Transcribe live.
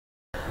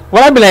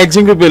When I be like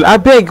Jingle Bell, I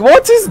beg,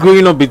 what is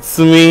going on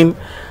between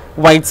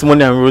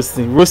Whitemoney and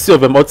Rosie? Rosie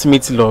of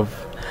Ultimate Love.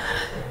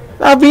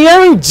 I've been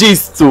hearing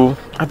gist too.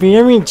 I've been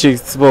hearing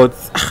gist, but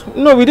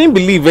no, we didn't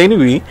believe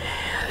anyway.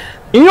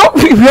 You know,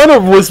 we all know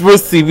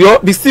Rosie.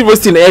 We see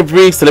Rosie in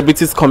every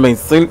celebrity's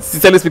comments. So,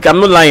 sincerely speaking, I'm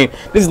not lying.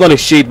 This is not a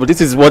shade, but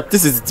this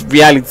is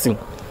reality.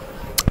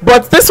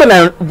 But this one,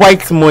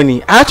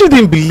 Whitemoney, I actually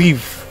didn't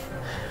believe.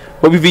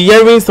 But we've been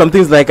hearing some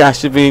things like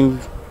she's been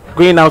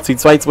going out with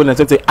Whitemoney and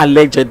something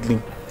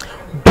allegedly.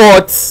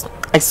 But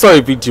I saw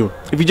a video.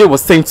 The video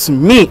was sent to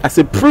me as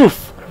a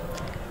proof.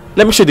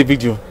 Let me show the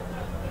video.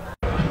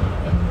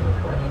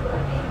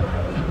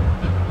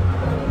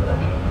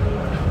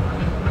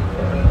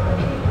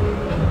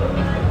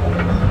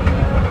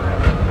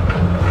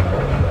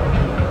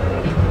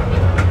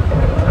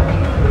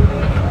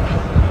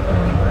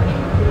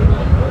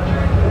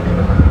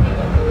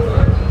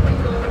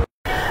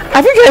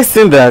 Have you guys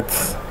seen that?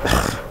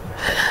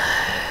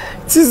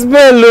 It is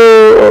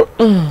bello.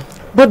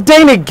 But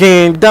then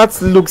again, that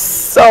looks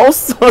so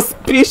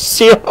suspicious.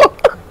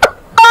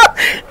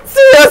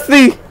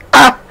 Seriously.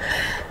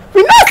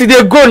 We know where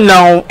they go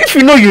now. If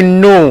you know, you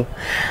know.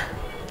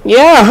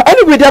 Yeah,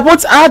 anyway, they're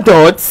both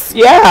adults.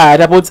 Yeah,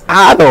 they're both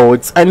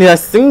adults and they are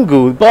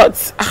single.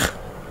 But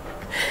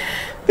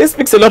this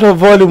speaks a lot of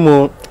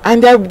volume.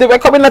 And they were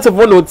coming out of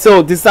one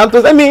hotel, the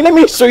Santos. Let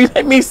me show you.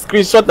 Let me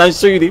screenshot and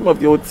show you the name of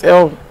the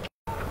hotel.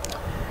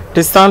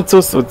 The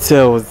Santos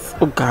Hotels.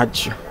 Oh God.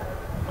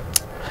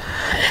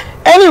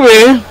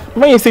 Anyway,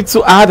 when you see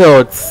two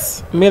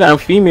adults, male and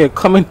female,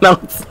 coming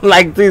out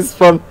like this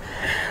from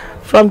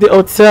the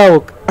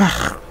hotel,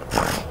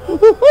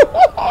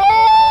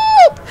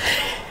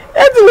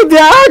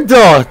 they're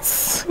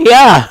adults.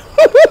 Yeah.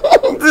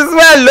 This is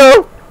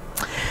well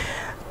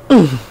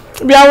low.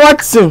 We are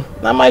watching.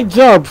 Not my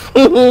job.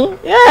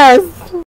 Yes.